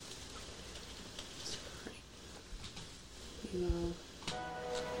No.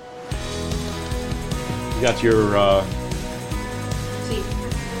 You got your... See,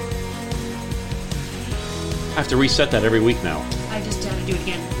 I have to reset that every week now. I just had to do it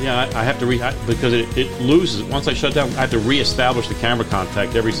again. Yeah, I have to because it loses. Once I shut down, I have to reestablish the camera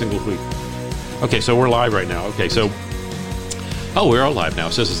contact every single week. Okay, so we're live right now. Okay, so... Oh, we're all live now.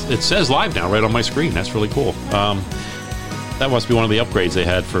 It says live now right on my screen. That's really cool. That must be one of the upgrades they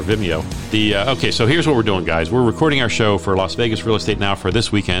had for Vimeo. Okay, so here's what we're doing, guys. We're recording our show for Las Vegas Real Estate Now for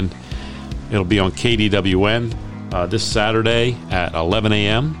this weekend. It'll be on KDWN this Saturday at 11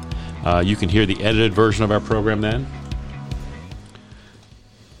 a.m. You can hear the edited version of our program then.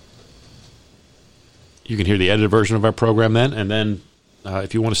 You can hear the edited version of our program then. And then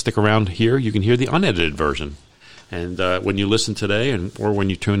if you want to stick around here, you can hear the unedited version. And when you listen today or when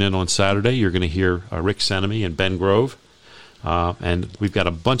you tune in on Saturday, you're going to hear Rick Senemy and Ben Grove. And we've got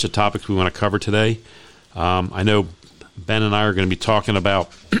a bunch of topics we want to cover today. I know Ben and I are going to be talking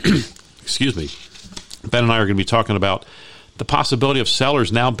about, excuse me, Ben and I are going to be talking about the possibility of sellers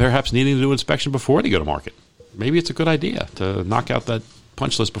now perhaps needing to do inspection before they go to market. Maybe it's a good idea to knock out that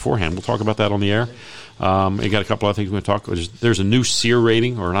punch list beforehand. We'll talk about that on the air. We got a couple other things we're going to talk about. There's a new SEER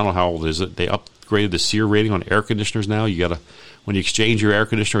rating, or I don't know how old is it. They upgraded the SEER rating on air conditioners now. You got to, when you exchange your air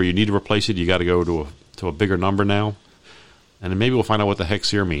conditioner or you need to replace it, you got to go to a bigger number now. And then maybe we'll find out what the heck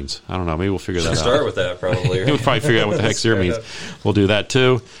SEER means. I don't know. Maybe we'll figure that out. Start with that, probably. Right? We'll probably figure out what the heck SEER means. We'll do that,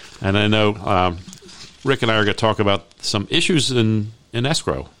 too. And I know Rick and I are going to talk about some issues in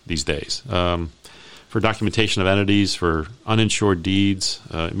escrow these days for documentation of entities, for uninsured deeds,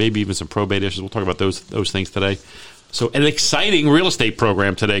 maybe even some probate issues. We'll talk about those things today. So an exciting real estate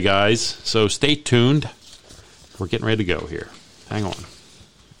program today, guys. So stay tuned. We're getting ready to go here. Hang on.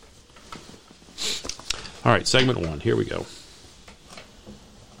 All right, segment 1. Here we go.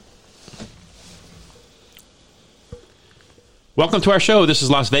 Welcome to our show. This is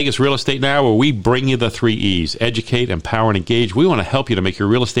Las Vegas Real Estate Now, where we bring you the 3 E's: educate, empower, and engage. We want to help you to make your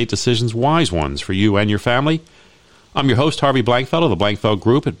real estate decisions wise ones for you and your family. I'm your host, Harvey Blankfeld of the Blankfeld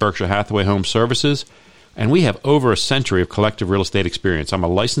Group at Berkshire Hathaway Home Services, and we have over a century of collective real estate experience. I'm a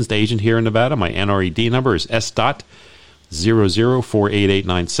licensed agent here in Nevada. My NRED number is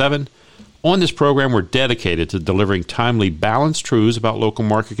S.00488897. On this program, we're dedicated to delivering timely, balanced truths about local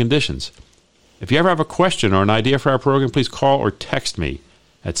market conditions. If you ever have a question or an idea for our program, please call or text me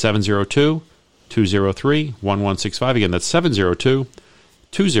at 702-203-1165. Again, that's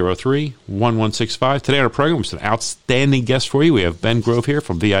 702-203-1165. Today on our program, we have an outstanding guest for you. We have Ben Grove here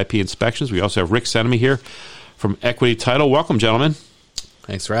from VIP Inspections. We also have Rick Senemy here from Equity Title. Welcome, gentlemen.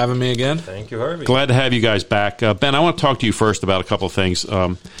 Thanks for having me again. Thank you, Harvey. Glad to have you guys back. Ben, I want to talk to you first about a couple of things.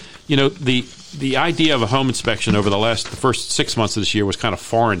 You know, the idea of a home inspection over the first 6 months of this year was kind of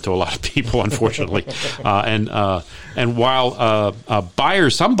foreign to a lot of people, unfortunately. And while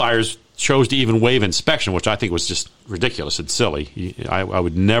some buyers chose to even waive inspection, which I think was just ridiculous and silly. I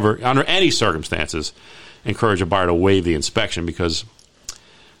would never, under any circumstances, encourage a buyer to waive the inspection because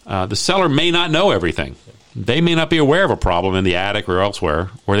the seller may not know everything. They may not be aware of a problem in the attic or elsewhere,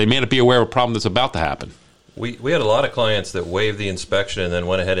 or they may not be aware of a problem that's about to happen. We had a lot of clients that waived the inspection and then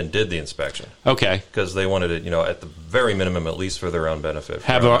went ahead and did the inspection. Okay. Because they wanted it, at the very minimum, at least for their own benefit.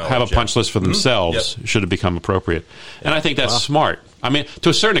 Have a punch list for themselves should it become appropriate. And I think that's smart. I mean, to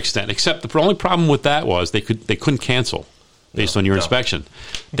a certain extent, except the only problem with that was they couldn't cancel based on your inspection.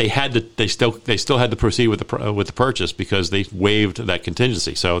 They still had to proceed with the purchase because they waived that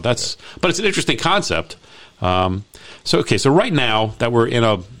contingency. So but it's an interesting concept. So right now that we're in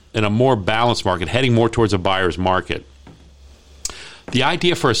a more balanced market, heading more towards a buyer's market, the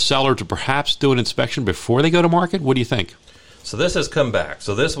idea for a seller to perhaps do an inspection before they go to market, what do you think? So this has come back.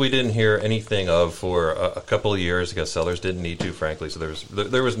 So this we didn't hear anything of for a couple of years because sellers didn't need to, frankly. So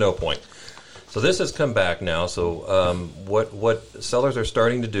there was no point. So this has come back now. So what sellers are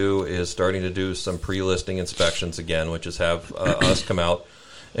starting to do is some pre-listing inspections again, which is have us come out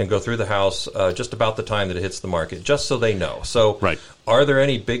and go through the house just about the time that it hits the market, just so they know. So Are there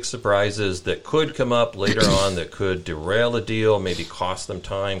any big surprises that could come up later on that could derail a deal, maybe cost them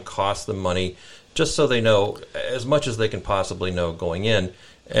time, cost them money, just so they know as much as they can possibly know going in?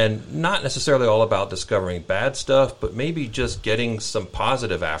 And not necessarily all about discovering bad stuff, but maybe just getting some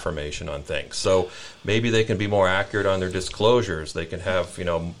positive affirmation on things. So maybe they can be more accurate on their disclosures. They can have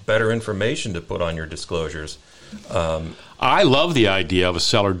better information to put on your disclosures. I love the idea of a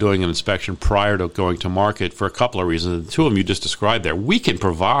seller doing an inspection prior to going to market for a couple of reasons. The two of them you just described there. We can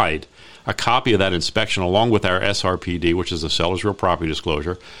provide a copy of that inspection along with our SRPD, which is the seller's real property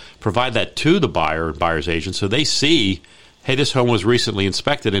disclosure, provide that to the buyer and buyer's agent so they see hey, this home was recently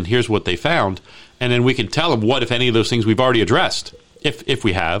inspected, and here's what they found. And then we can tell them what, if any, of those things we've already addressed, if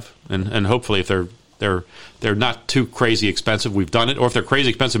we have, and hopefully if they're not too crazy expensive, we've done it. Or if they're crazy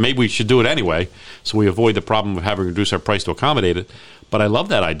expensive, maybe we should do it anyway, so we avoid the problem of having to reduce our price to accommodate it. But I love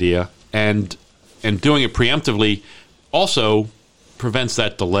that idea, and doing it preemptively also prevents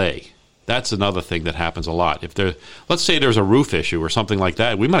that delay. That's another thing that happens a lot. Let's say there's a roof issue or something like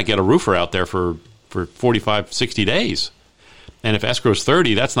that, we might get a roofer out there for 45, 60 days. And if escrow is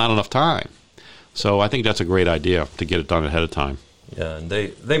 30, that's not enough time. So I think that's a great idea to get it done ahead of time. Yeah, and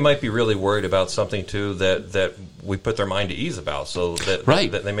they might be really worried about something, too, that we put their mind at ease about. So that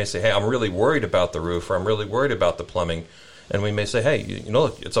they may say, hey, I'm really worried about the roof, or I'm really worried about the plumbing. And we may say, hey,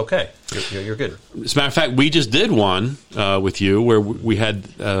 look, it's okay. You're good. As a matter of fact, we just did one with you where we had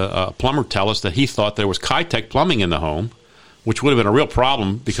a plumber tell us that he thought there was Kitech plumbing in the home, which would have been a real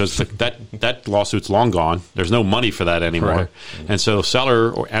problem because that lawsuit's long gone. There's no money for that anymore. Right. And so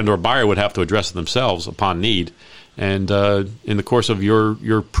seller or buyer would have to address it themselves upon need. And in the course of your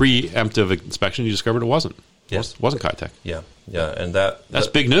preemptive inspection, you discovered it wasn't. Yes. It wasn't Kitech. Yeah, and that's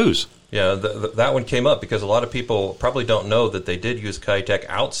big news. Yeah, that one came up because a lot of people probably don't know that they did use Kitech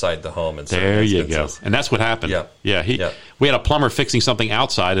outside the home. There you go, and that's what happened. Yeah. We had a plumber fixing something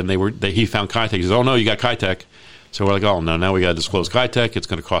outside, and he found Kitech. He says, "Oh no, you got Kitech." So we're like, "Oh no, now we got to disclose Kitech. It's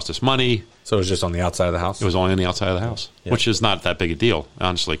going to cost us money." So it was just on the outside of the house. It was only on the outside of the house, which is not that big a deal,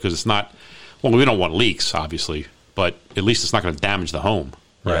 honestly, because it's not. Well, we don't want leaks, obviously, but at least it's not going to damage the home.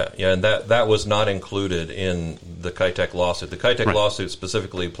 Right. Yeah, and that was not included in the Kitech lawsuit. The Kitech lawsuit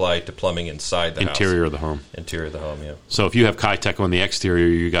specifically applied to plumbing inside the interior of the home. Interior of the home, yeah. So if you have Kitech on the exterior,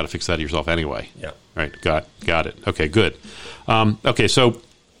 you got to fix that yourself anyway. Yeah. Right. Got it. Okay, good. Okay, so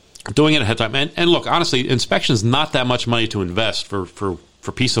doing it ahead of time. And look, honestly, inspection's not that much money to invest for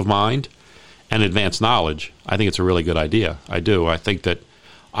peace of mind and advanced knowledge. I think it's a really good idea. I do. I think that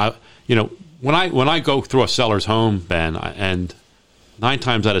when I go through a seller's home, Ben, and 9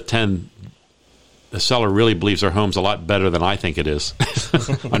 times out of 10, the seller really believes their home's a lot better than I think it is,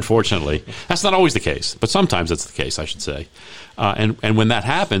 unfortunately. That's not always the case, but sometimes it's the case, I should say. And when that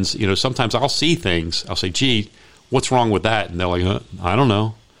happens, sometimes I'll see things. I'll say, gee, what's wrong with that? And they're like, I don't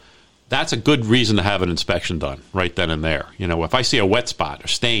know. That's a good reason to have an inspection done right then and there. If I see a wet spot or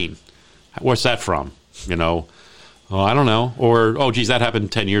stain, where's that from? Oh, I don't know. Or, oh, geez, that happened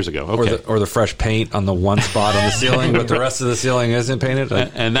 10 years ago. Okay. Or the fresh paint on the one spot on the ceiling, but the rest of the ceiling isn't painted.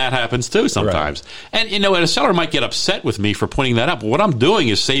 And that happens, too, sometimes. Right. And, a seller might get upset with me for pointing that out. But what I'm doing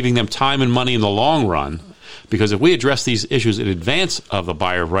is saving them time and money in the long run. Because if we address these issues in advance of the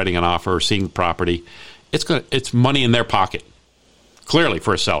buyer writing an offer or seeing the property, it's money in their pocket. Clearly,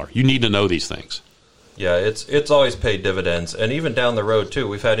 for a seller. You need to know these things. Yeah, it's always paid dividends. And even down the road, too,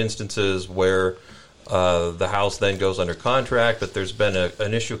 we've had instances where the house then goes under contract, but there's been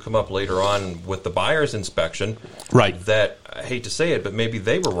an issue come up later on with the buyer's inspection. Right. That, I hate to say it, but maybe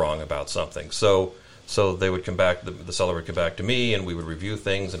they were wrong about something. So they would come back, the seller would come back to me, and we would review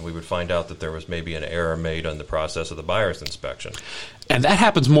things, and we would find out that there was maybe an error made on the process of the buyer's inspection. And that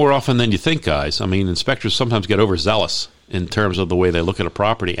happens more often than you think, guys. I mean, inspectors sometimes get overzealous in terms of the way they look at a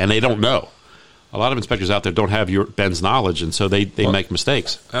property, and they don't know. A lot of inspectors out there don't have Ben's knowledge, and so they make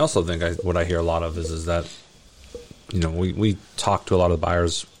mistakes. I also think what I hear a lot of is that, we talk to a lot of the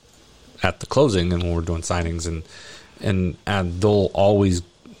buyers at the closing and when we're doing signings, and they'll always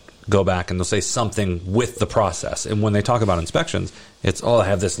go back and they'll say something with the process. And when they talk about inspections, it's, I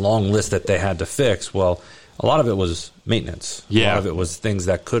have this long list that they had to fix. Well, a lot of it was maintenance. Yeah. A lot of it was things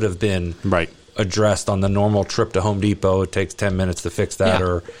that could have been right. addressed on the normal trip to Home Depot. It takes 10 minutes to fix that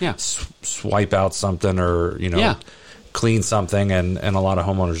or swipe out something or, clean something. And a lot of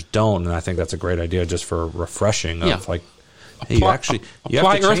homeowners don't. And I think that's a great idea just for refreshing of hey, you have to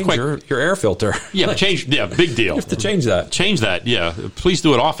change your air filter. Yeah, big deal. You have to change that. Change that, yeah. Please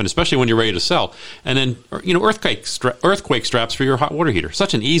do it often, especially when you're ready to sell. And then, earthquake straps for your hot water heater.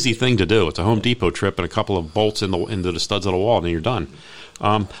 Such an easy thing to do. It's a Home Depot trip and a couple of bolts into the studs of the wall, and then you're done.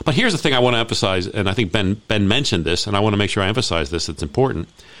 But here's the thing I want to emphasize, and I think Ben mentioned this, and I want to make sure I emphasize this. It's important.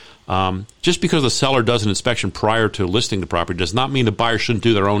 Just because the seller does an inspection prior to listing the property does not mean the buyer shouldn't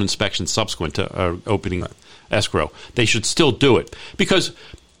do their own inspection subsequent to opening escrow. They should still do it because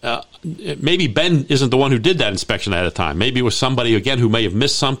maybe Ben isn't the one who did that inspection ahead of time. Maybe it was somebody, again, who may have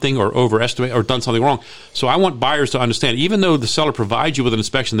missed something or overestimated or done something wrong. So I want buyers to understand, even though the seller provides you with an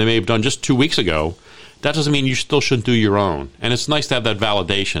inspection they may have done just 2 weeks ago, that doesn't mean you still shouldn't do your own. And it's nice to have that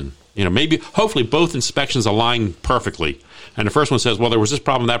validation. Hopefully both inspections align perfectly. And the first one says, well, there was this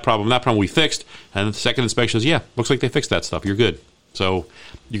problem, that problem we fixed. And the second inspection says, yeah, looks like they fixed that stuff. You're good. So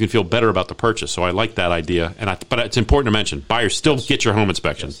you can feel better about the purchase. So I like that idea. But it's important to mention, buyers still get your home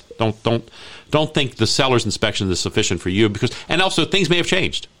inspection. Yes. Don't think the seller's inspection is sufficient for you, and also things may have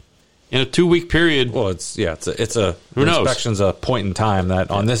changed in a 2-week period. Well, it's Who knows? inspection's a point in time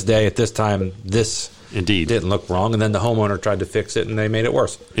that on this day at this time this Indeed. didn't look wrong, and then the homeowner tried to fix it and they made it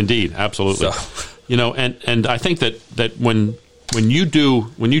worse. Indeed, absolutely. So. And I think that when you do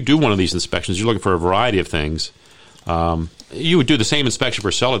one of these inspections, you're looking for a variety of things. You would do the same inspection for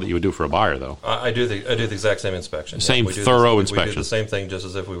a seller that you would do for a buyer, though. I do the exact same inspection. Same We do thorough We inspection. do the same thing just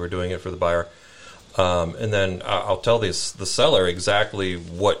as if we were doing it for the buyer. And then I'll tell the seller exactly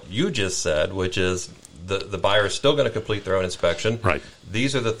what you just said, which is the buyer is still going to complete their own inspection. Right.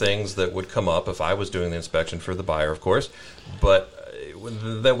 These are the things that would come up if I was doing the inspection for the buyer, of course. But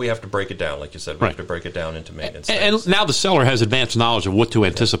then we have to break it down, like you said. We have to break it down into maintenance. And now the seller has advanced knowledge of what to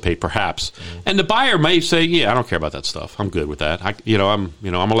anticipate, perhaps. And the buyer may say, "Yeah, I don't care about that stuff. I'm good with that. I'm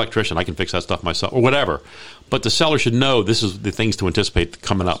an electrician. I can fix that stuff myself, or whatever." But the seller should know this is the things to anticipate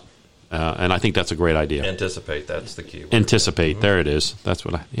coming up. And I think that's a great idea. Anticipate, that's the key word. Anticipate. There it is. That's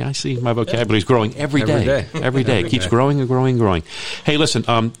what I see. My vocabulary is growing every day. Every day. It keeps growing and growing and growing. Hey,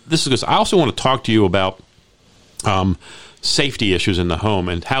 listen, this is good. I also want to talk to you about safety issues in the home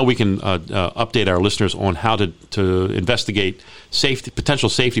and how we can update our listeners on how to investigate potential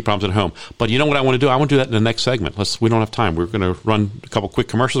safety problems at home. But you know what I want to do? I want to do that in the next segment. We don't have time. We're going to run a couple quick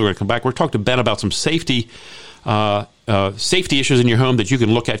commercials. We're going to come back. We're going to talk to Ben about some safety issues in your home that you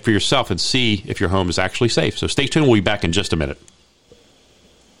can look at for yourself and see if your home is actually safe. So stay tuned. We'll be back in just a minute.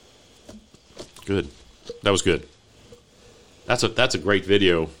 Good. That was good. That's a great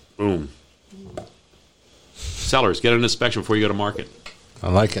video. Boom. Sellers, get an inspection before you go to market. I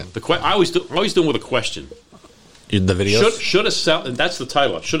like it. I always do them with a question. The video Should a seller? That's the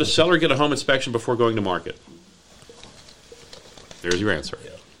title. Should a seller get a home inspection before going to market? There's your answer.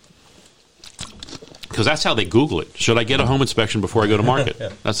 Because that's how they Google it. Should I get a home inspection before I go to market?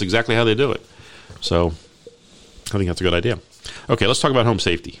 That's exactly how they do it. So I think that's a good idea. Okay, let's talk about home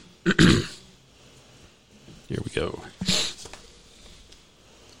safety. Here we go.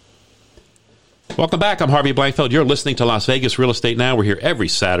 Welcome back. I'm Harvey Blankfeld. You're listening to Las Vegas Real Estate Now. We're here every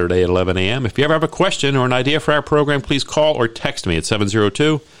Saturday at 11 a.m. If you ever have a question or an idea for our program, please call or text me at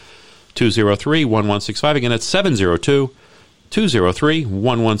 702-203-1165. Again, that's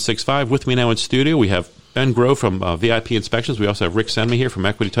 702-203-1165. With me now in studio, we have Ben Grove from VIP Inspections. We also have Rick Senme here from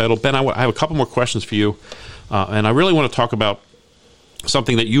Equity Title. Ben, I have a couple more questions for you, and I really want to talk about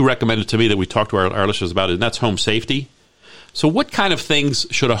something that you recommended to me that we talked to our listeners about, and that's home safety. So what kind of things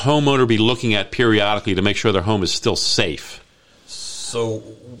should a homeowner be looking at periodically to make sure their home is still safe? So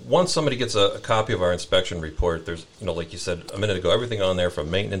once somebody gets a copy of our inspection report, there's, like you said a minute ago, everything on there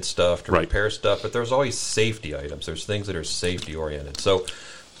from maintenance stuff to repair stuff, but there's always safety items. There's things that are safety oriented. So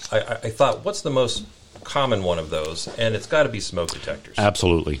I thought, what's the most common one of those? And it's got to be smoke detectors.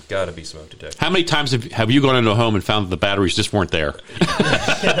 Absolutely. Got to be smoke detectors. How many times have you gone into a home and found that the batteries just weren't there?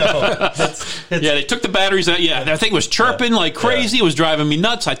 They took the batteries out. Yeah, that thing was chirping like crazy. It was driving me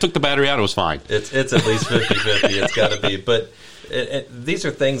nuts. I took the battery out. It was fine. It's at least 50-50. It's got to be. But these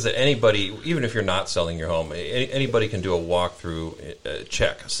are things that anybody, even if you're not selling your home, anybody can do a walkthrough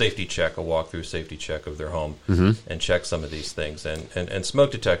check, a safety check, a walkthrough safety check of their home, and check some of these things. And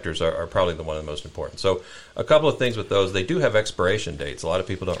smoke detectors are probably one of the most important. So a couple of things with those, they do have expiration dates. A lot of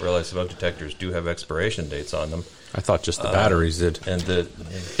people don't realize smoke detectors do have expiration dates on them. I thought just the batteries did. And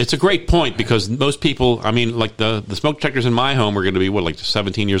it's a great point because most people, like the smoke detectors in my home are going to be,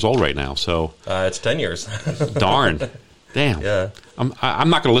 17 years old right now. So it's 10 years. Darn. Damn. Yeah. I'm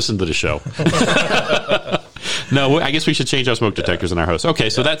not going to listen to the show. No, I guess we should change our smoke detectors in our house. Okay,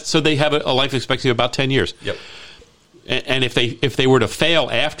 so they have a life expectancy of about 10 years. Yep. And if they were to fail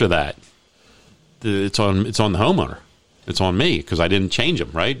after that, it's on the homeowner. It's on me because I didn't change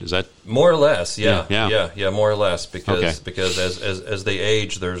them, right? Is that more or less? Yeah, more or less. Because as they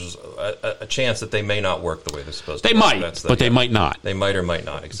age, there's a chance that they may not work the way they're supposed to. They might, but they might not. They might or might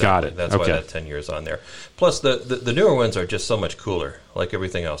not. Exactly. Got it. That's why that 10 years on there. Plus, the newer ones are just so much cooler, like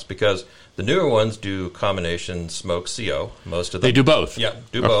everything else, because the newer ones do combination smoke CO. Most of them. They do both. Yeah,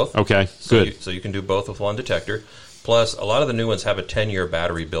 do both. Okay, good. So you can do both with one detector. Plus, a lot of the new ones have a 10-year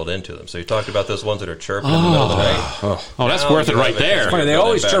battery built into them. So you talked about those ones that are chirping in the middle of the night. Oh, that's worth it right there. Funny, they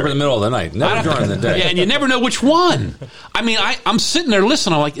always chirp in the middle of the night, never during the day. Yeah, and you never know which one. I'm sitting there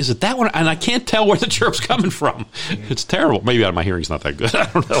listening. I'm like, is it that one? And I can't tell where the chirp's coming from. It's terrible. Maybe my hearing's not that good.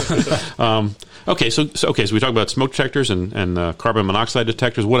 I don't know. Okay, so we talk about smoke detectors and carbon monoxide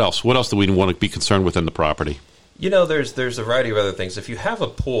detectors. What else? What else do we want to be concerned with in the property? There's a variety of other things. If you have a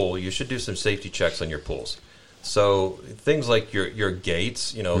pool, you should do some safety checks on your pools. So things like your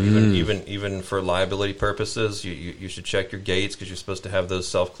gates, even for liability purposes, you should check your gates because you're supposed to have those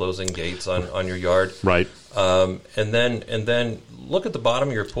self-closing gates on your yard. Right. And then look at the bottom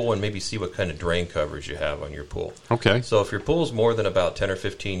of your pool and maybe see what kind of drain coverage you have on your pool. Okay. So if your pool's more than about 10 or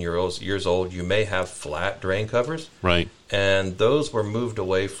 15 years old, you may have flat drain covers. Right. And those were moved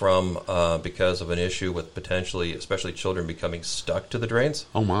away from because of an issue with potentially, especially children, becoming stuck to the drains.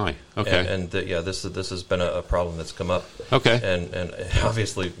 Oh my. Okay. And this has been a problem that's come up. Okay. And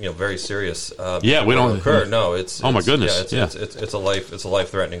obviously, We very serious. don't occur. No, it's oh my goodness. It's a life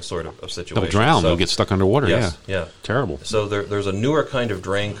threatening sort of situation. They'll drown. So, They'll get stuck underwater. yes, yeah. Terrible. So there's a newer kind of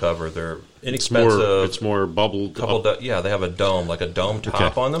drain cover. They're inexpensive. It's more bubbled. They have a dome, like a dome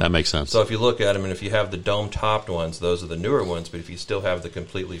top on them. That makes sense. So if you look at them, and if you have the dome topped ones, those are the newer ones. But if you still have the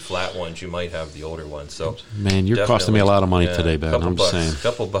completely flat ones, you might have the older ones. So man, you're costing me a lot of money today, Ben. I'm just saying.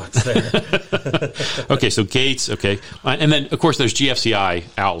 Couple bucks there. Okay, so gates. Okay, and then of course there's GFCI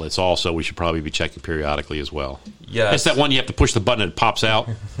outlets. Also, we should probably be checking periodically as well. Yeah, it's that one you have to push the button and it pops out,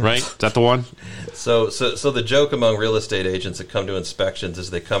 right? Is that the one? So the joke among real estate agents that come to inspections is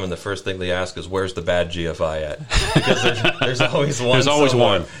they come and the first thing they ask is, "Where's the bad GFI at?" Because there's always one. There's always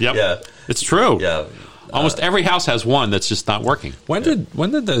somewhere. one. Yep. Yeah, it's true. Yeah, almost every house has one that's just not working. When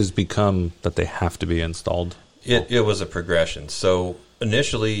did those become that they have to be installed? It was a progression. So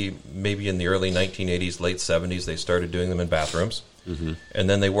initially, maybe in the early 1980s, late 70s, they started doing them in bathrooms. Mm-hmm. And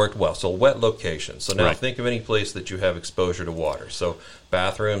then they worked well. So wet locations. So now think of any place that you have exposure to water. So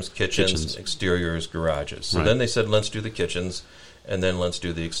bathrooms, kitchens. Exteriors, garages. So then they said, let's do the kitchens, and then let's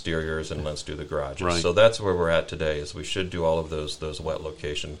do the exteriors, and let's do the garages. Right. So that's where we're at today, is we should do all of those wet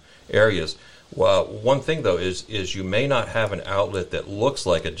location areas. Well, one thing, though, is you may not have an outlet that looks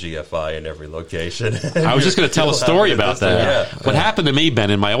like a GFI in every location. I was just going to tell a story about that. Yeah. What happened to me, Ben,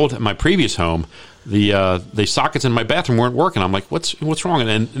 in my previous home, the sockets in my bathroom weren't working. I'm like, what's wrong?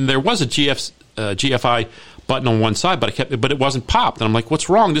 And there was a GFI button on one side, but it wasn't popped. And I'm like, what's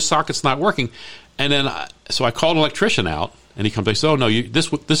wrong? This socket's not working. And then so I called an electrician out, and he comes and says, oh, no, this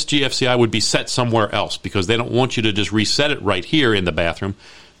GFCI would be set somewhere else because they don't want you to just reset it right here in the bathroom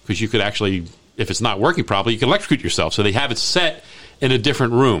because you could actually, if it's not working properly, you can electrocute yourself. So they have it set in a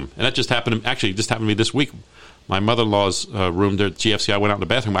different room. And that just happened to me this week. My mother-in-law's room, the GFCI went out in the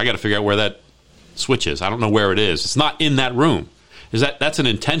bathroom. I got to figure out where that switch is. I don't know where it is. It's not in that room. That's an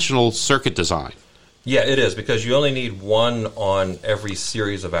intentional circuit design? Yeah, it is, because you only need one on every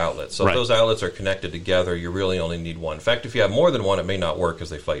series of outlets. So if those outlets are connected together, you really only need one. In fact, if you have more than one, it may not work because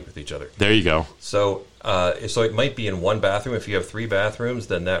they fight with each other. There you go. So it might be in one bathroom. If you have 3 bathrooms,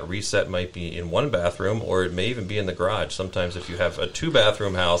 then that reset might be in one bathroom, or it may even be in the garage. Sometimes if you have a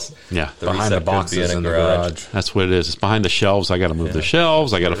 2-bathroom house, the behind the reset boxes could be in the garage. That's what it is. It's behind the shelves. I got to move the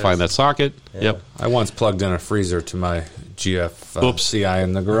shelves. I got to find that socket. Yeah. Yep. I once plugged in a freezer to my GFCI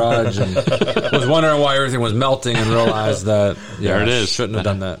in the garage and was wondering why everything was melting and realized that there it is. Shouldn't have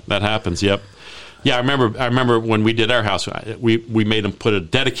done that. That happens. Yep. Yeah, I remember when we did our house, we made them put a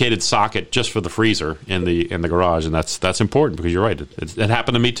dedicated socket just for the freezer in the garage, and that's important because you're right. It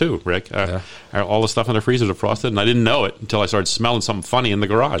happened to me too, Rick. All the stuff in the freezers are frosted, and I didn't know it until I started smelling something funny in the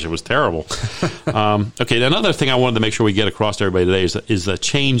garage. It was terrible. Okay, another thing I wanted to make sure we get across to everybody today is a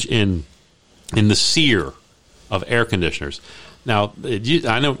change in the SEER of air conditioners. Now,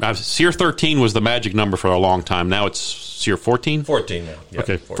 I know SEER 13 was the magic number for a long time. Now it's SEER 14? 14 now. Yep,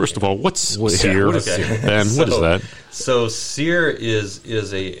 okay, 14. First of all, what's SEER? What is SEER? Ben, what is that? So SEER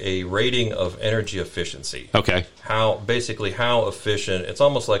is a rating of energy efficiency. Okay. How efficient, it's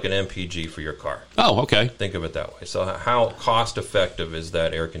almost like an MPG for your car. Oh, okay. Think of it that way. So how cost effective is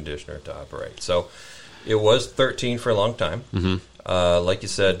that air conditioner to operate? So it was 13 for a long time. Mm-hmm. Like you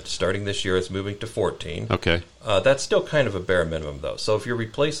said, starting this year, it's moving to 14. Okay. That's still kind of a bare minimum, though. So if you're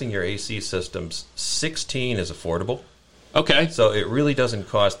replacing your AC systems, 16 is affordable. Okay. So it really doesn't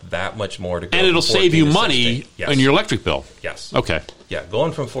cost that much more to go. And it'll save you money on your electric bill. Yes. Okay. Yeah,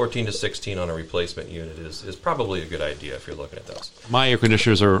 going from 14 to 16 on a replacement unit is probably a good idea if you're looking at those. My air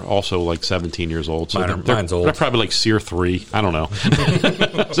conditioners are also like 17 years old. So mine's old. They're probably like SEER 3. I don't know.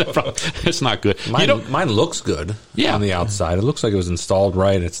 It's not good. Mine looks good on the outside. It looks like it was installed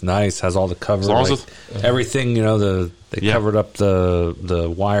right. It's nice. Has all the cover. Everything, they covered up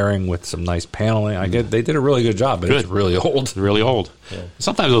the wiring with some nice paneling. They did a really good job, but it's really old. It's really old. Yeah.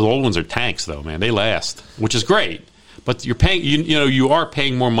 Sometimes those old ones are tanks, though, man. They last, which is great. But you're paying, you are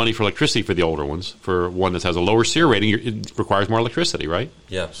paying more money for electricity for the older ones. For one that has a lower SEER rating, it requires more electricity, right?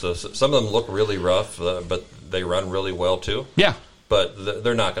 Yeah. So some of them look really rough, but they run really well too. Yeah. but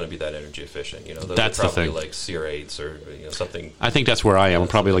they're not going to be that energy efficient. You know, those That's are the probably thing. like CR8s or something. I think that's where I am. I'm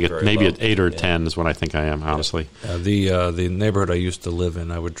probably like Very maybe low. at 8 or Yeah. 10 is what I think I am, honestly. The neighborhood I used to live in,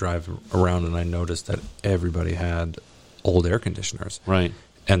 I would drive around and I noticed that everybody had old air conditioners. Right.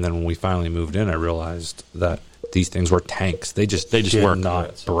 And then when we finally moved in, I realized that these things were tanks. They just did work.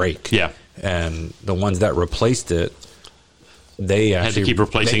 not break. Yeah. And the ones that replaced it, they actually keep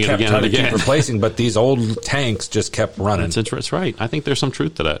replacing they it kept again trying and to keep again. replacing, but these old tanks just kept running. That's right. I think there's some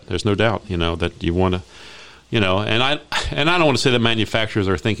truth to that. There's no doubt, that you want to, and I don't want to say that manufacturers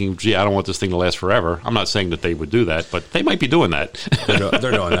are thinking, gee, I don't want this thing to last forever. I'm not saying that they would do that, but they might be doing that.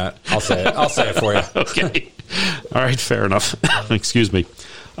 They're doing that. I'll say it. I'll say it for you. Okay. All right. Fair enough. Excuse me.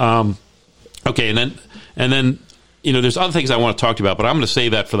 Okay. And then, there's other things I want to talk to you about, but I'm going to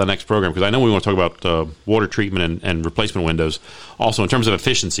save that for the next program because I know we want to talk about water treatment and replacement windows also in terms of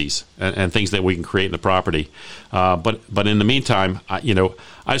efficiencies and things that we can create in the property. But in the meantime, I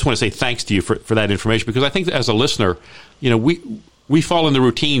just want to say thanks to you for that information because I think that as a listener, we fall into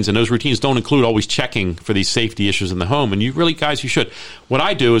routines, and those routines don't include always checking for these safety issues in the home. And you really, guys, you should. What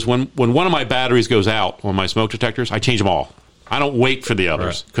I do is when one of my batteries goes out on my smoke detectors, I change them all. I don't wait for the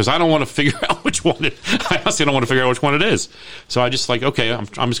others because I don't want to figure out which one I honestly don't want to figure out which one it is. So I just okay, I'm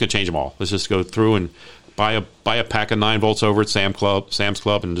just going to change them all. Let's just go through and buy a pack of 9 volts over at Sam's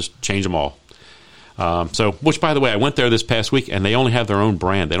Club, and just change them all. Which, by the way, I went there this past week, and they only have their own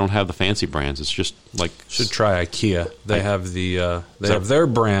brand. They don't have the fancy brands. It's just like should try IKEA. They have have their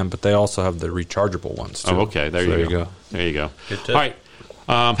brand, but they also have the rechargeable ones too. Oh, okay. There you go. There you go. Good tip. All right.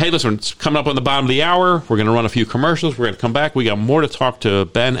 Hey, listen, it's coming up on the bottom of the hour. We're going to run a few commercials. We're going to come back. We got more to talk to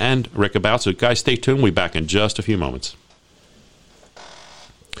Ben and Rick about. So, guys, stay tuned. We'll be back in just a few moments.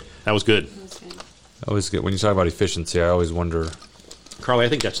 That was good. I always get when you talk about efficiency. I always wonder Carly, I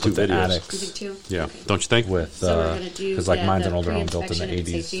think that's 2 the videos. attics. You do too? Yeah. Okay. Don't you think? with So we're gonna do, because like mine's the an older home built in the pre-inspection and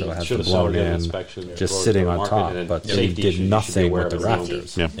 80s, safety. so it has Should the have someone blown did an in, inspection and just brought it sitting to the on market, top, and but then they safety did issues you should be nothing aware with the of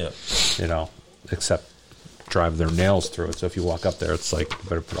as well. rafters. Yeah. Except drive their nails through it. So if you walk up there, it's like you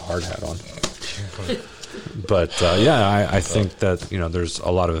better put a hard hat on. But I think that there's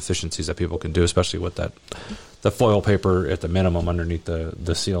a lot of efficiencies that people can do, especially with the foil paper at the minimum underneath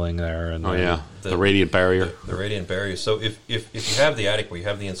the ceiling there. And Oh, yeah. The radiant barrier. The radiant barrier. So if you have the attic where you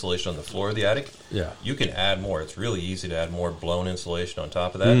have the insulation on the floor of the attic, you can add more. It's really easy to add more blown insulation on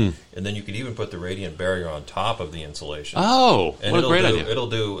top of that, and then you can even put the radiant barrier on top of the insulation. Oh, And what a great idea. It'll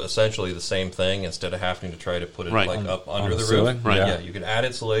do essentially the same thing instead of having to try to put it Right. up On under the the ceiling? roof. Right. Yeah, you can add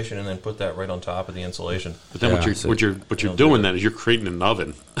insulation and then put that right on top of the insulation. But then Yeah, what you're doing then is you're creating an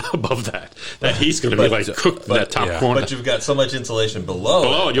oven above that. That heat's going to be like cooked in that top yeah. corner. But you've got so much insulation below.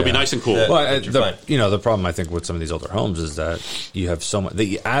 Below it, you'll be nice and cool. That- Well, that you're fine. the problem I think with some of these older homes is that you have so much.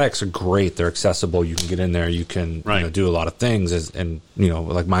 The attics are great; they're accessible. You can get in there. You can Right. do a lot of things. And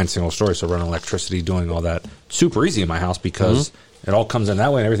like mine's single story, so running electricity, doing all that, super easy in my house because it all comes in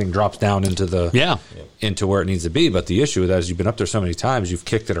that way, and everything drops down into into where it needs to be. But the issue with that is you've been up there so many times, you've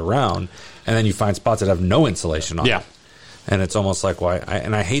kicked it around, and then you find spots that have no insulation on. Yeah. it. And it's almost like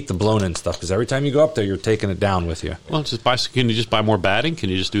I hate the blown in stuff because every time you go up there, you're taking it down with you. Well, can you just buy more batting?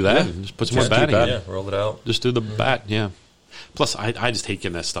 Can you just do that? Yeah. And just put some more Just keep batting in? batting. Yeah, roll it out. Just do the bat, yeah. Plus, I just hate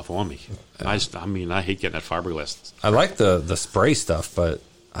getting that stuff on me. I hate getting that fiberglass. I like the spray stuff, but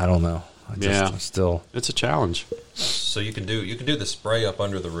I don't know. I'm still. It's a challenge. So you can do the spray up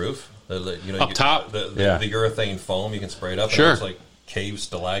under the roof. Up top? the urethane foam. You can spray it up. Sure. And it's like cave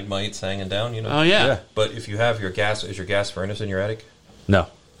stalagmites hanging down. Oh yeah. Yeah. But if you have is your gas furnace in your attic? No.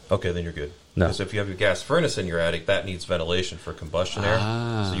 Okay, then you're good. No. Because if you have your gas furnace in your attic, that needs ventilation for combustion air.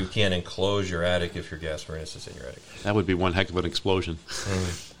 So you can't enclose your attic if your gas furnace is in your attic. That would be one heck of an explosion.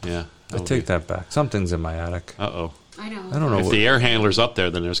 Yeah. I take that back. Something's in my attic. Uh-oh. I know. I don't know. If the air handler's up there,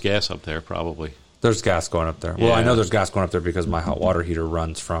 then there's gas up there probably. There's gas going up there. Well, Yeah. I know there's gas going up there because my hot water heater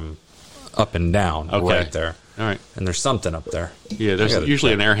runs from up and down right there. All right. And there's something up there. Yeah, there's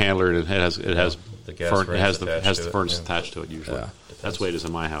usually an air handler, and it has The gas it furnace has the attached to it, furnace yeah. attached to it usually. Yeah. That's the way it is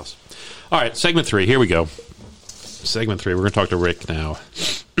in my house. All right, segment 3. Here we go. Segment 3. We're going to talk to Rick now.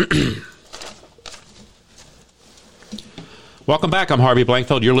 Welcome back. I'm Harvey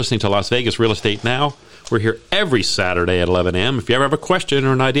Blankfeld. You're listening to Las Vegas Real Estate Now. We're here every Saturday at 11 a.m. If you ever have a question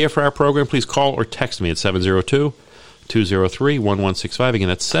or an idea for our program, please call or text me at 702-203-1165. Again,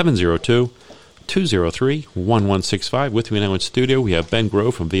 that's 702-203-1165. With me now in studio, we have Ben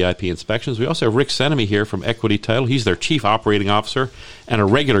Grove from VIP Inspections. We also have Rick Senemy here from Equity Title. He's their Chief Operating Officer and a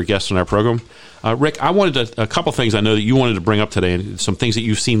regular guest on our program. Rick, I wanted a couple things I know that you wanted to bring up today, and some things that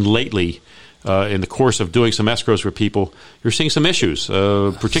you've seen lately in the course of doing some escrows for people, you're seeing some issues.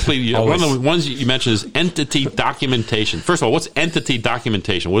 Particularly, one of the ones you mentioned is entity documentation. First of all, what's entity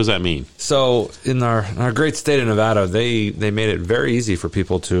documentation? What does that mean? So in our great state of Nevada, they made it very easy for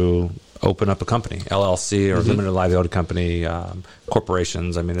people to open up a company, LLC or limited liability company,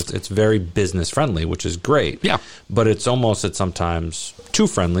 corporations. I mean, it's very business friendly, which is great. Yeah. But it's sometimes too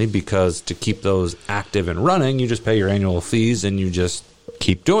friendly, because to keep those active and running, you just pay your annual fees and you just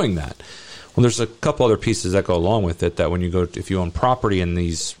keep doing that. Well, there's a couple other pieces that go along with it, that when you go, if you own property in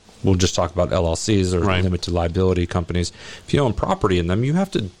these, we'll just talk about LLCs or limited liability companies. If you own property in them, you have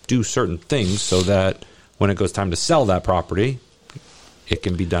to do certain things so that when it goes time to sell that property, it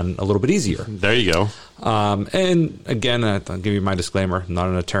can be done a little bit easier. There you go. And again, I'll give you my disclaimer. I'm not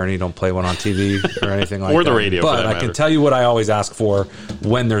an attorney. Don't play one on TV or anything like that. Or the radio, But for that I matter. can tell you what I always ask for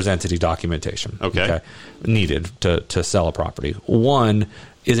when there's entity documentation. Okay. Needed to sell a property. One,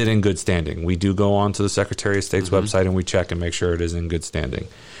 is it in good standing? We do go on to the Secretary of State's website and we check and make sure it is in good standing.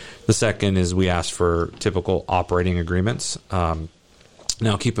 The second is we ask for typical operating agreements.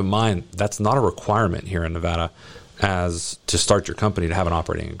 Now, keep in mind, that's not a requirement here in Nevada as to start your company to have an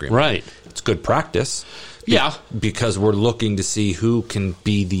operating agreement. Right. It's good practice. Yeah. Because we're looking to see who can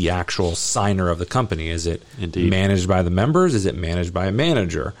be the actual signer of the company. Is it Indeed. managed by the members? Is it managed by a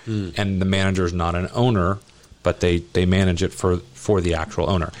manager? And the manager is not an owner, but they manage it for the actual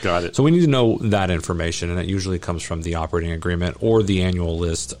owner. Got it. So we need to know that information, and it usually comes from the operating agreement or the annual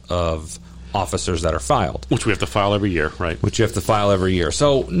list of officers that are filed, Which we have to file every year, right? which you have to file every year.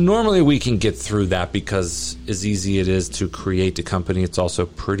 So normally we can get through that, because as easy it is to create a company, it's also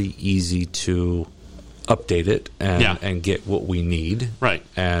pretty easy to update it and get what we need. Right.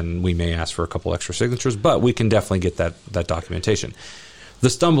 And we may ask for a couple extra signatures, but we can definitely get that documentation. The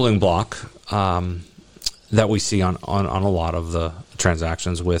stumbling block that we see on a lot of the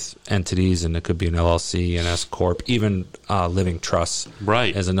transactions with entities, and it could be an LLC, an S Corp, even living trusts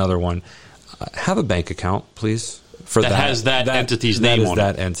Right. is another one. Have a bank account, please. For That has that entity's name on it.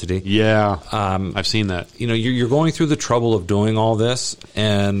 That entity. Yeah. I've seen that. You know, you're going through the trouble of doing all this,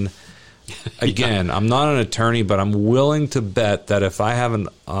 and again, I'm not an attorney, but I'm willing to bet that if I have an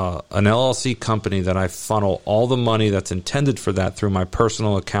LLC company, that I funnel all the money that's intended for that through my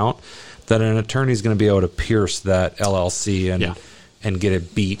personal account, that an attorney is going to be able to pierce that LLC and get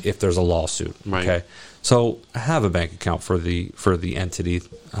it beat if there's a lawsuit. Right. Okay, so have a bank account for the entity.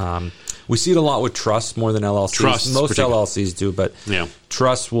 We see it a lot with trusts more than LLCs. Trusts, Most particularly. LLCs do, but Yeah.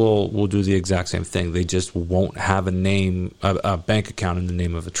 trusts will do the exact same thing. They just won't have a bank account in the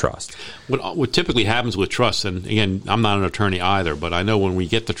name of a trust. What typically happens with trusts, and again, I'm not an attorney either, but I know when we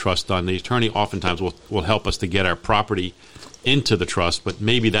get the trust done, the attorney oftentimes will help us to get our property into the trust, but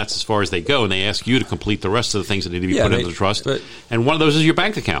maybe that's as far as they go, and they ask you to complete the rest of the things that need to be put into the trust. And one of those is your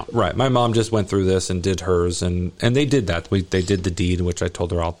bank account. Right. My mom just went through this and did hers, and they did that. They did the deed, which I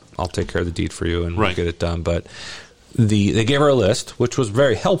told her I'll take care of the deed for you and we'll get it done. But they gave her a list, which was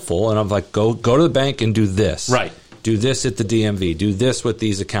very helpful, and I'm like, go to the bank and do this. Right. Do this at the DMV. Do this with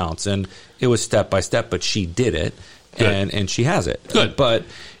these accounts. And it was step by step, but she did it. And she has it. Good. But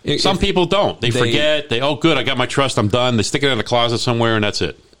some people don't. They forget. Good, I got my trust, I'm done. They stick it in a closet somewhere, and that's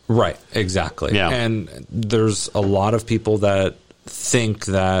it. Right, exactly. Yeah. And there's a lot of people that think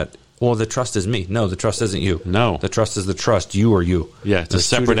that, well, the trust is me. No, the trust isn't you. No. The trust is the trust. You are you. Yeah, it's a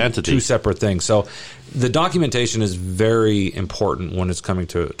separate entity. Two separate things. So the documentation is very important when it's coming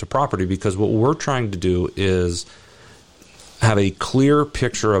to property, because what we're trying to do is have a clear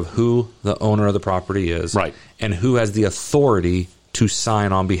picture of who the owner of the property is, right, and who has the authority to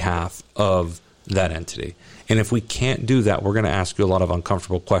sign on behalf of that entity. And if we can't do that, we're going to ask you a lot of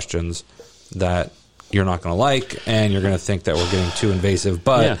uncomfortable questions that you're not going to like, and you're going to think that we're getting too invasive.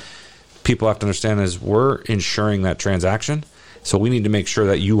 But people have to understand is we're insuring that transaction, so we need to make sure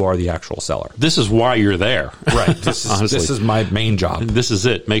that you are the actual seller. This is why you're there. Right. This is my main job. This is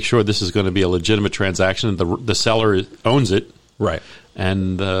it. Make sure this is going to be a legitimate transaction. The seller owns it. Right.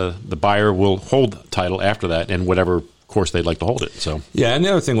 And the buyer will hold title after that in whatever course they'd like to hold it. So yeah, and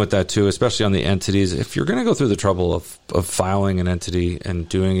the other thing with that too, especially on the entities, if you're going to go through the trouble of filing an entity and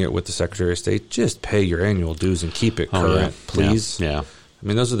doing it with the Secretary of State, just pay your annual dues and keep it current, please. Yeah. I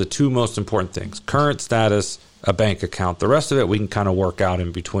mean, those are the two most important things. Current status, a bank account. The rest of it we can kind of work out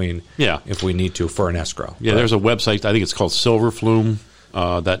in between if we need to for an escrow. Yeah, there's a website, I think it's called Silver Flume,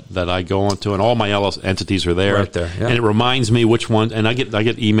 that I go onto, and all my LLC entities are there. Right there, yeah. And it reminds me which one, and I get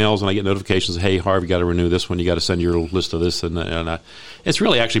emails and I get notifications, hey, Harv, you got to renew this one, you got to send your list of this, and it's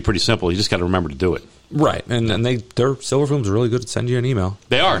really actually pretty simple. You just got to remember to do it. Right, and their Silverfilm's really good at sending you an email.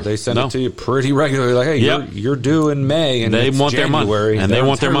 They are. They send it to you pretty regularly. Like, hey, you're due in May, and they it's want January, their money, and they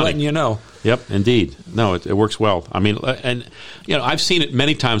want their money. Letting you know. Yep, indeed. No, it works well. I mean, and I've seen it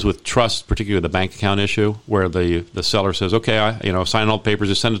many times with trust, particularly the bank account issue, where the seller says, "Okay, I sign all the papers,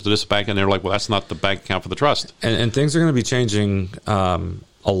 just send it to this bank," and they're like, "Well, that's not the bank account for the trust." And things are going to be changing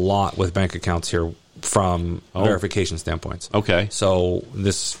a lot with bank accounts here from verification standpoints. Okay. So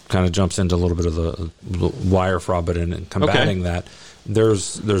this kind of jumps into a little bit of the wire fraud, but in combating that,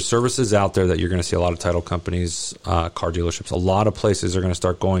 there's services out there that you're going to see a lot of title companies, car dealerships, a lot of places are going to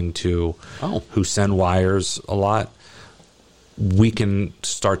start going to who send wires a lot. We can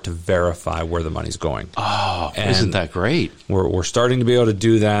start to verify where the money's going. Oh, and isn't that great? We're starting to be able to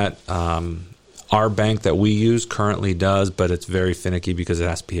do that. Our bank that we use currently does, but it's very finicky because it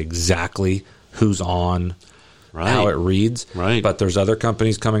has to be exactly who's on, how it reads. Right. But there's other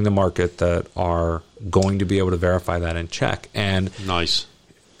companies coming to market that are going to be able to verify that and check. And nice.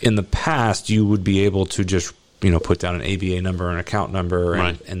 In the past, you would be able to just put down an ABA number, an account number,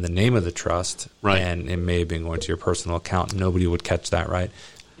 and the name of the trust, and it may have been going to your personal account. Nobody would catch that, right?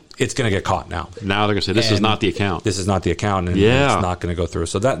 It's going to get caught now. Now they're going to say, this is not the account. This is not the account, and it's not going to go through.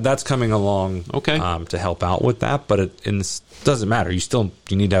 So that's coming along to help out with that, but it doesn't matter. You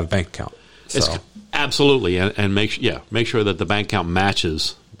need to have a bank account. So. Absolutely, and make sure that the bank account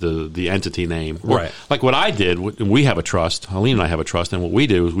matches the entity name. Right. Like what I did, we have a trust, Helene and I have a trust, and what we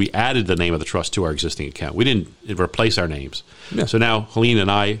did was we added the name of the trust to our existing account. We didn't replace our names. Yeah. So now Helene and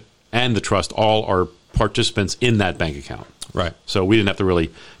I and the trust all are participants in that bank account. Right. So we didn't have to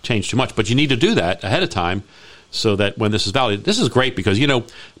really change too much. But you need to do that ahead of time so that when this is valid, this is great because,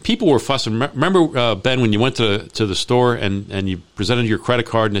 people were fussing. Remember, Ben, when you went to the store and you presented your credit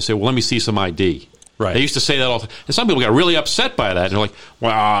card and they said, well, let me see some ID. Right. They used to say that all the time. And some people got really upset by that. And they're like,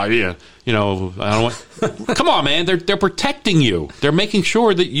 well, yeah, I don't want. Come on, man. They're protecting you. They're making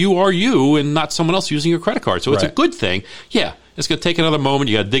sure that you are you and not someone else using your credit card. So it's a good thing. Yeah. It's going to take another moment.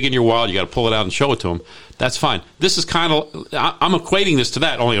 You got to dig in your wallet. You got to pull it out and show it to them. That's fine. This is kind of, I'm equating this to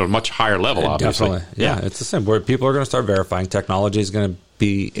that, only on a much higher level, obviously. Definitely. Yeah, it's the same. Where people are going to start verifying. Technology is going to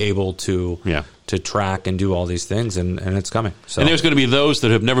be able to track and do all these things, and it's coming. So. And there's going to be those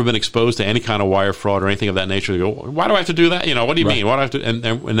that have never been exposed to any kind of wire fraud or anything of that nature. They go, why do I have to do that? What do you mean? Why do I have to? And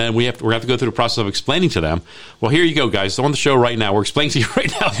then we're going to have to go through the process of explaining to them. Well, here you go, guys. So on the show right now, we're explaining to you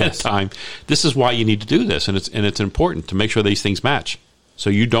right now ahead of time. This is why you need to do this, and it's important to make sure these things match, so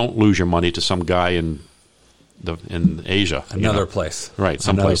you don't lose your money to some guy in Asia, another place, right?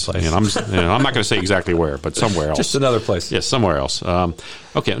 Someplace. I'm not going to say exactly where, but somewhere else. Just another place. Yes, somewhere else.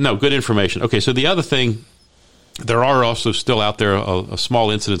 Okay, no, good information. Okay, so the other thing, there are also still out there a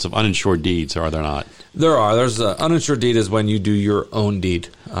small incidence of uninsured deeds, are there not? There are. There's uninsured deed is when you do your own deed.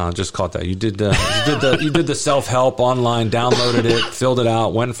 Just caught that. You did the self-help online, downloaded it, filled it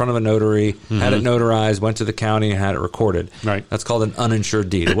out, went in front of a notary, had it notarized, went to the county, and had it recorded. Right. That's called an uninsured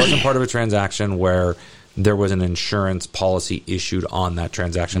deed. It wasn't part of a transaction where there was an insurance policy issued on that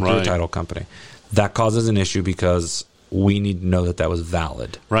transaction through a title company. That causes an issue because we need to know that was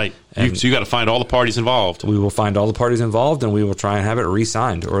valid. Right. So you got to find all the parties involved. We will find all the parties involved, and we will try and have it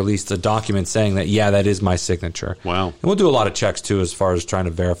re-signed, or at least a document saying that, that is my signature. Wow. And we'll do a lot of checks, too, as far as trying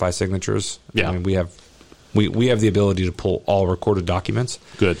to verify signatures. Yeah. I mean, we have the ability to pull all recorded documents.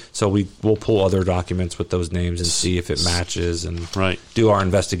 Good. So we'll pull other documents with those names and see if it matches and do our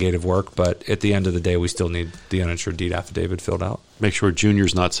investigative work. But at the end of the day, we still need the uninsured deed affidavit filled out. Make sure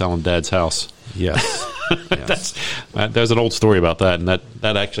Junior's not selling Dad's house. Yes. There's an old story about that, and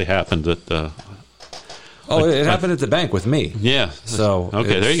that actually happened at it happened at the bank with me. Yeah. So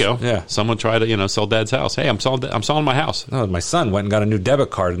okay, there you go. Yeah. Someone tried to sell Dad's house. Hey, I'm selling my house. No, my son went and got a new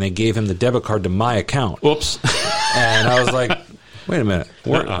debit card, and they gave him the debit card to my account. Whoops. And I was like, wait a minute,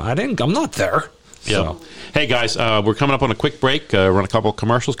 I'm not there. Yeah. So. Hey guys, we're coming up on a quick break. Run a couple of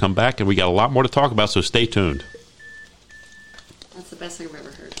commercials, come back, and we got a lot more to talk about. So stay tuned. That's the best thing I've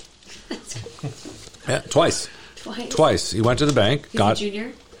ever heard. Yeah, twice. He went to the bank. He's a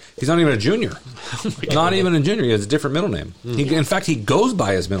junior? He's not even a junior. Not even a junior. He has a different middle name. In fact, he goes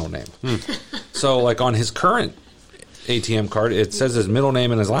by his middle name. So, like on his current ATM card, it says his middle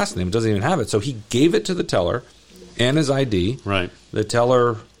name and his last name. It doesn't even have it. So he gave it to the teller and his ID. Right. The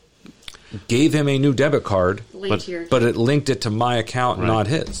teller gave him a new debit card, but it linked it to my account, not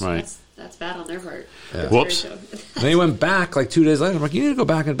his. Right. That's bad on their part. Yeah. Whoops. And then he went back like 2 days later. I'm like, you need to go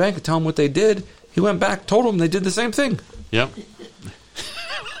back in the bank and tell them what they did. He went back, told them they did the same thing. Yep.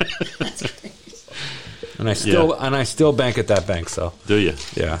 That's great. And I still bank at that bank. So do you?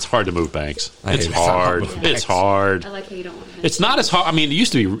 Yeah. It's hard to move banks. It's hard. It's hard. I like how you don't want to It's not as hard. I mean, it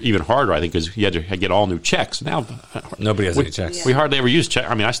used to be even harder, I think, because you had to get all new checks. Now, Nobody has any checks. we hardly ever use checks.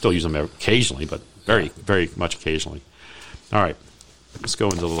 I mean, I still use them occasionally, but very, very much occasionally. All right. Let's go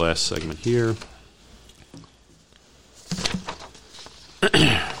into the last segment here.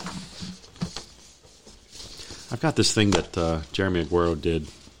 I've got this thing that Jeremy Aguero did.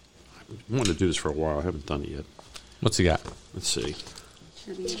 I wanted to do this for a while. I haven't done it yet. What's he got? Let's see.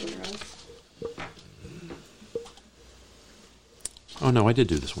 Oh, no, I did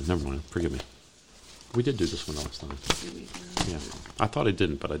do this one. Never mind. Forgive me. We did do this one last time. Yeah. I thought I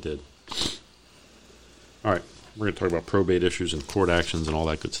didn't, but I did. All right. We're going to talk about probate issues and court actions and all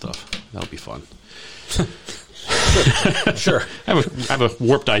that good stuff. That'll be fun. Sure. I have a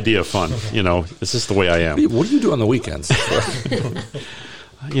warped idea of fun. You know, it's just the way I am. What do you do on the weekends? I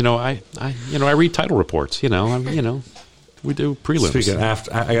read title reports. We do prelims. Speaking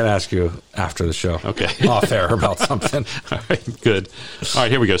after, I got to ask you after the show. Okay. Off air about something. All right, good. All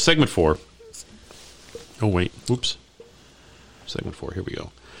right, here we go. Segment 4. Oh, wait. Oops. Segment 4. Here we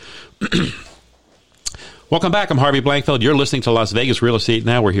go. Welcome back. I'm Harvey Blankfeld. You're listening to Las Vegas Real Estate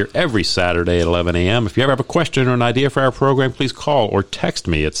Now. We're here every Saturday at 11 a.m. If you ever have a question or an idea for our program, please call or text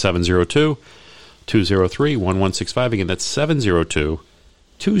me at 702-203-1165. Again, that's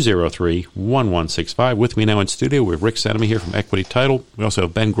 702-203-1165. With me now in studio, we have Rick Senemy here from Equity Title. We also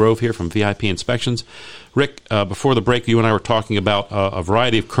have Ben Grove here from VIP Inspections. Rick, before the break, you and I were talking about a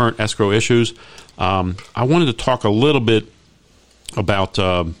variety of current escrow issues. I wanted to talk a little bit about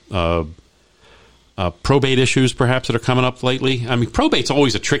probate issues, perhaps, that are coming up lately. I mean, probate's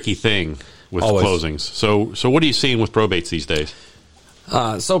always a tricky thing with closings. So what are you seeing with probates these days?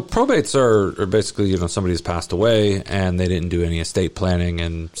 So probates are basically, somebody has passed away and they didn't do any estate planning,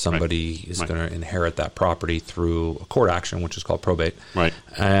 and somebody is going to inherit that property through a court action, which is called probate. Right.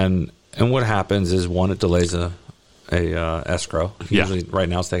 And what happens is, one, it delays a escrow. Usually, right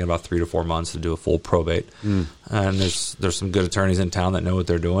now, it's taking about 3 to 4 months to do a full probate. And there's some good attorneys in town that know what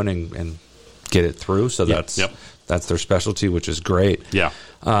they're doing and get it through. So that's their specialty, which is great. Yeah.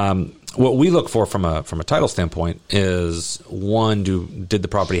 What we look for from a title standpoint is, one, did the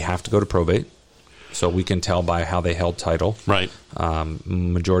property have to go to probate? So we can tell by how they held title. Right.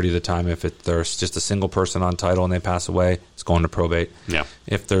 Majority of the time, if there's just a single person on title and they pass away, it's going to probate. Yeah.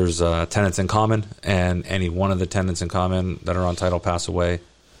 If there's tenants in common and any one of the tenants in common that are on title pass away,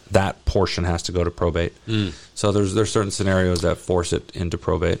 that portion has to go to probate. So there's certain scenarios that force it into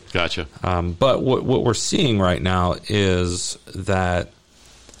probate. Gotcha. But what we're seeing right now is that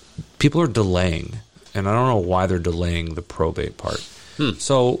people are delaying, and I don't know why they're delaying the probate part.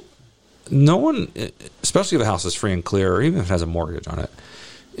 So no one, especially if the house is free and clear, or even if it has a mortgage on it,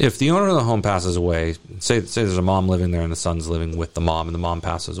 if the owner of the home passes away, say there's a mom living there and the son's living with the mom, and the mom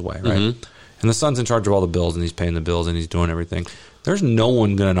passes away, right? And the son's in charge of all the bills, and he's paying the bills, and he's doing everything. There's no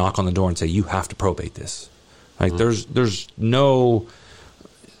one going to knock on the door and say, you have to probate this. Like, there's no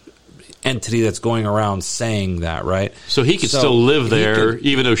entity that's going around saying that, right? So he could still live there,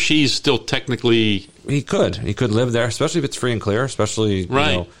 even though she's still technically... He could live there, especially if it's free and clear, especially...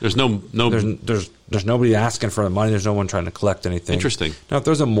 Right. There's no... There's nobody asking for the money. There's no one trying to collect anything. Interesting. Now, if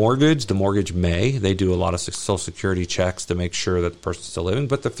there's a mortgage, the mortgage they do a lot of Social Security checks to make sure that the person's still living.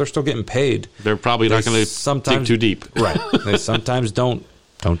 But if they're still getting paid... They're probably not going to dig too deep. Right. They sometimes don't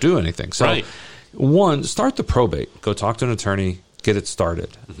do anything. So, one, start the probate. Go talk to an attorney. Get it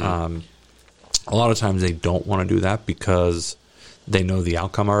started. A lot of times they don't want to do that because they know the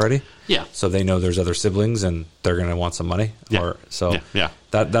outcome already. Yeah. So they know there's other siblings and they're going to want some money. Yeah.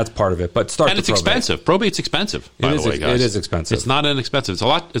 That's part of it. But start. And it's expensive. Probate's expensive, by the way, guys. It is expensive. It's not inexpensive.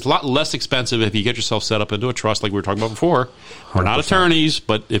 It's a lot less expensive if you get yourself set up into a trust, like we were talking about before. 100%. We're not attorneys,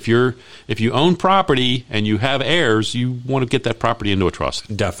 but if you own property and you have heirs, you want to get that property into a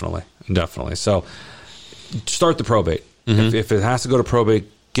trust. Definitely. So start the probate. If it has to go to probate,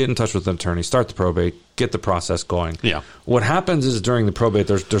 get in touch with an attorney, start the probate, get the process going. Yeah. What happens is, during the probate,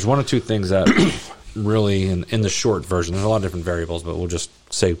 there's one or two things that really, in the short version, there's a lot of different variables, but we'll just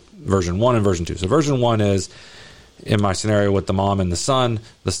say version 1 and version 2. So version 1 is, in my scenario with the mom and the son,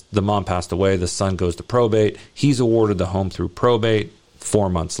 the mom passed away, the son goes to probate, he's awarded the home through probate. 4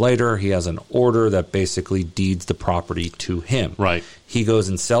 months later, he has an order that basically deeds the property to him. Right. He goes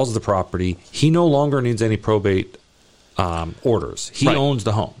and sells the property. He no longer needs any probate orders. He owns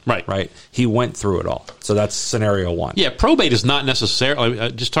the home. Right. He went through it all. So that's scenario 1. Yeah, probate is not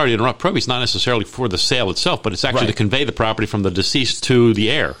necessarily, just sorry to interrupt, probate's not necessarily for the sale itself, but it's actually to convey the property from the deceased to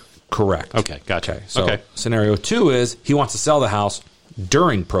the heir. Correct. Okay, gotcha. Okay, so scenario 2 is, he wants to sell the house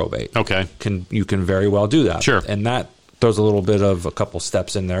during probate. Okay. You can very well do that. Sure. And that throws a little bit of a couple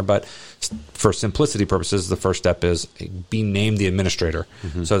steps in there, but for simplicity purposes, the first step is be named the administrator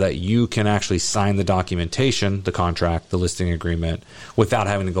so that you can actually sign the documentation, the contract, the listing agreement, without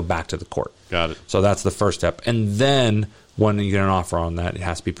having to go back to the court. Got it. So that's the first step. And then when you get an offer on that, it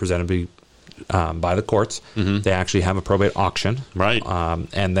has to be presented by the courts. They actually have a probate auction. Right.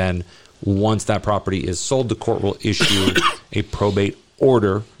 And then once that property is sold, the court will issue a probate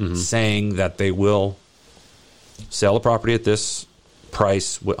order saying that they will sell the property at this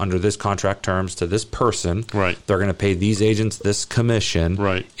price under this contract terms to this person. Right. They're going to pay these agents this commission.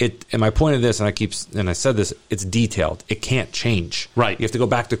 Right. And my point of this, and I said this, it's detailed. It can't change. Right. You have to go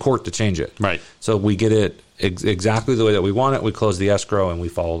back to court to change it. Right. So we get it exactly the way that we want it. We close the escrow and we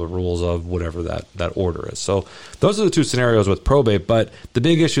follow the rules of whatever that order is. So those are the two scenarios with probate. But the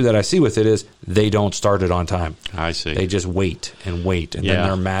big issue that I see with it is they don't start it on time. I see. They just wait. And then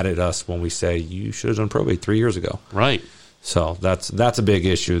they're mad at us when we say you should have done probate 3 years ago. Right. So that's a big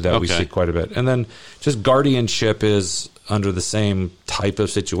issue that we see quite a bit. And then just guardianship is under the same type of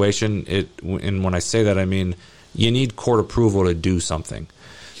situation. And when I say that, I mean you need court approval to do something.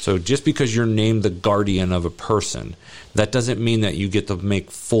 So just because you're named the guardian of a person, that doesn't mean that you get to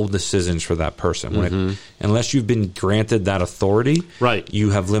make full decisions for that person. Unless you've been granted that authority, right, you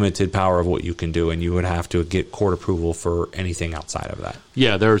have limited power of what you can do, and you would have to get court approval for anything outside of that.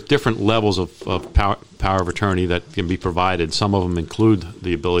 Yeah, there's different levels of power of attorney that can be provided. Some of them include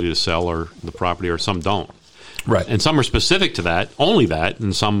the ability to sell or the property, or some don't. Right. And some are specific to that, only that,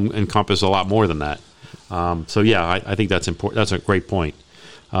 and some encompass a lot more than that. So, yeah, I think that's important. That's a great point.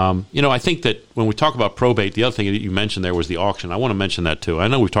 I think that when we talk about probate, the other thing that you mentioned there was the auction. I want to mention that too. I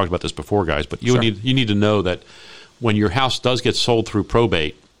know we've talked about this before, guys, but you need to know that when your house does get sold through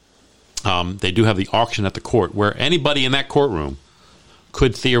probate, they do have the auction at the court where anybody in that courtroom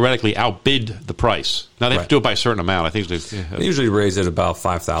could theoretically outbid the price. Now, they have to do it by a certain amount. I think they usually raise it about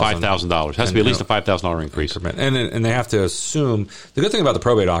 $5,000. $5,000. It has to be at least a $5,000 increase. And they have to assume – the good thing about the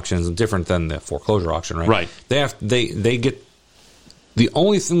probate auction is different than the foreclosure auction, right? Right. They get – the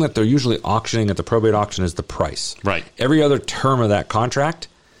only thing that they're usually auctioning at the probate auction is the price. Right. Every other term of that contract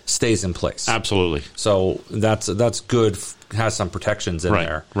stays in place. Absolutely. So that's good, has some protections in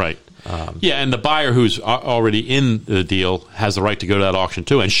there. Right. And the buyer who's already in the deal has the right to go to that auction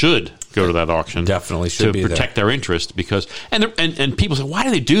too, and should go to that auction. Definitely should to protect their interest, because and people say, why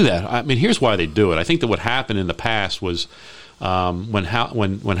do they do that? I mean, here's why they do it. I think that what happened in the past was when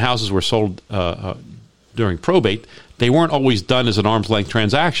houses were sold during probate, they weren't always done as an arm's length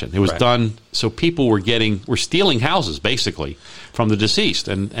transaction. It was done so people were stealing houses basically from the deceased,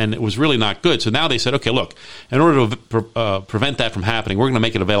 and it was really not good. So now they said, okay, look, in order to prevent that from happening, we're going to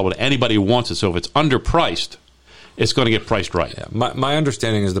make it available to anybody who wants it. So if it's underpriced, it's going to get priced right. Yeah. My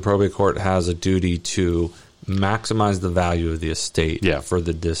understanding is the probate court has a duty to maximize the value of the estate for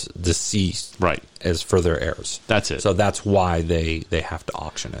the deceased, as for their heirs. That's it. So that's why they have to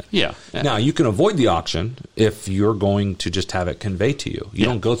auction it. Yeah. Now, you can avoid the auction if you're going to just have it conveyed to you. You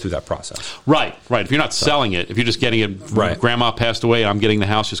don't go through that process. Right. If you're not selling it, if you're just getting it, grandma passed away, I'm getting the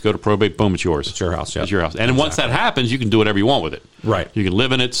house, just go to probate, boom, it's yours. It's your house, It's your house. And once that happens, you can do whatever you want with it. Right. You can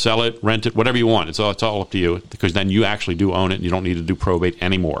live in it, sell it, rent it, whatever you want. It's all up to you, because then you actually do own it, and you don't need to do probate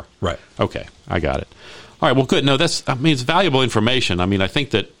anymore. Right. Okay, I got it. All right, well, good. No, it's valuable information. I mean, I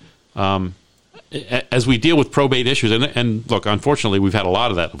think that as we deal with probate issues, and look, unfortunately, we've had a lot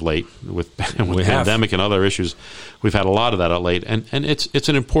of that of late with the pandemic and other issues. We've had a lot of that of late, and it's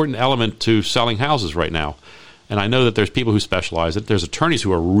an important element to selling houses right now. And I know that there's people who specialize in it. There's attorneys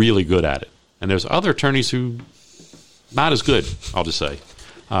who are really good at it, and there's other attorneys who not as good, I'll just say,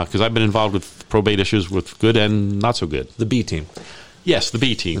 because I've been involved with probate issues with good and not so good. The B team. Yes, the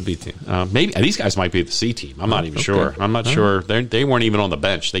B team. The B team. Maybe these guys might be the C team. I'm not even sure. I'm not sure. They weren't even on the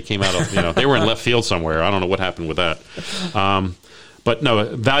bench. They came out of they were in left field somewhere. I don't know what happened with that. But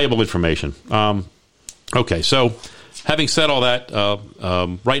no, valuable information. Okay, so having said all that,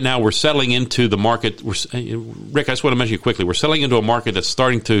 right now we're settling into the market. Rick, I just want to mention quickly. We're settling into a market that's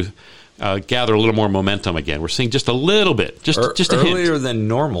starting to gather a little more momentum again. We're seeing just a little bit, just a hint. Earlier than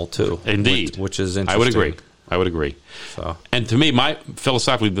normal too. Indeed, which is interesting. I would agree. So. And to me,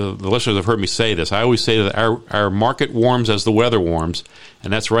 philosophically, the listeners have heard me say this. I always say that our market warms as the weather warms,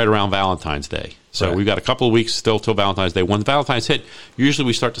 and that's right around Valentine's Day. So we've got a couple of weeks still till Valentine's Day. When Valentine's hit, usually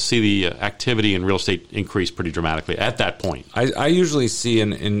we start to see the activity in real estate increase pretty dramatically at that point. I usually see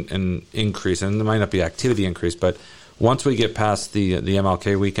an increase, and there might not be activity increase, but once we get past the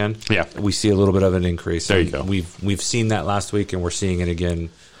MLK weekend, we see a little bit of an increase. There you go. We've seen that last week, and we're seeing it again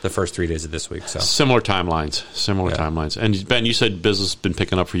the first 3 days of this week. So Similar timelines. And Ben, you said business has been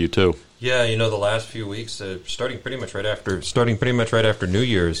picking up for you too. Yeah, the last few weeks, starting pretty much right after New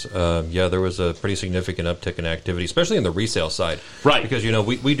Year's, there was a pretty significant uptick in activity, especially in the resale side. Right. Because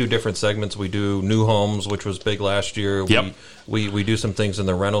we do different segments. We do new homes, which was big last year. Yep. We do some things in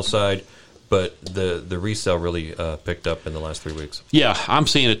the rental side, but the resale really picked up in the last 3 weeks. Yeah, I'm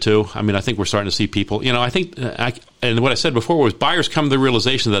seeing it too. I mean, I think we're starting to see people. I think, and what I said before was buyers come to the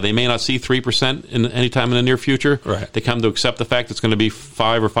realization that they may not see 3% in any time in the near future. Right. They come to accept the fact it's going to be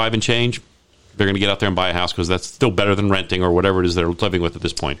 5 or 5 and change. They're going to get out there and buy a house because that's still better than renting or whatever it is they're living with at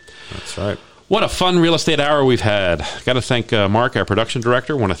this point. that's right. What a fun real estate hour we've had. Got to thank Mark, our production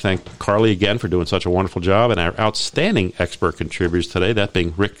director. Want to thank Carly again for doing such a wonderful job, and our outstanding expert contributors today, that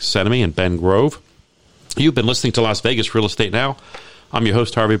being Rick Senemy and Ben Grove. You've been listening to Las Vegas Real Estate Now. I'm your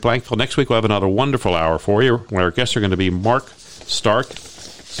host, Harvey Blankfeld. Next week, we'll have another wonderful hour for you, where our guests are going to be Mark Stark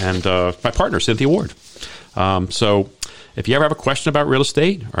and my partner, Cynthia Ward. So if you ever have a question about real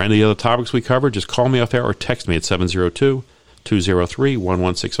estate or any of the other topics we covered, just call me off air or text me at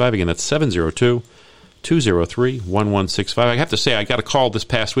 702-203-1165. Again, that's 702-203-1165. I have to say, I got a call this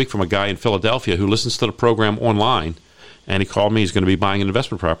past week from a guy in Philadelphia who listens to the program online, and he called me. He's going to be buying an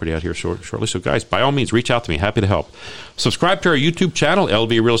investment property out here shortly. So, guys, by all means, reach out to me. Happy to help. Subscribe to our YouTube channel, LV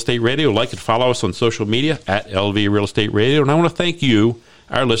Real Estate Radio. Like and follow us on social media at LV Real Estate Radio. And I want to thank you,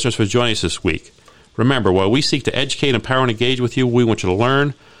 our listeners, for joining us this week. Remember, while we seek to educate, empower, and engage with you, we want you to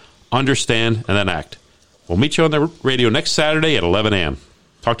learn, understand, and then act. We'll meet you on the radio next Saturday at 11 a.m.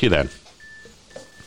 Talk to you then.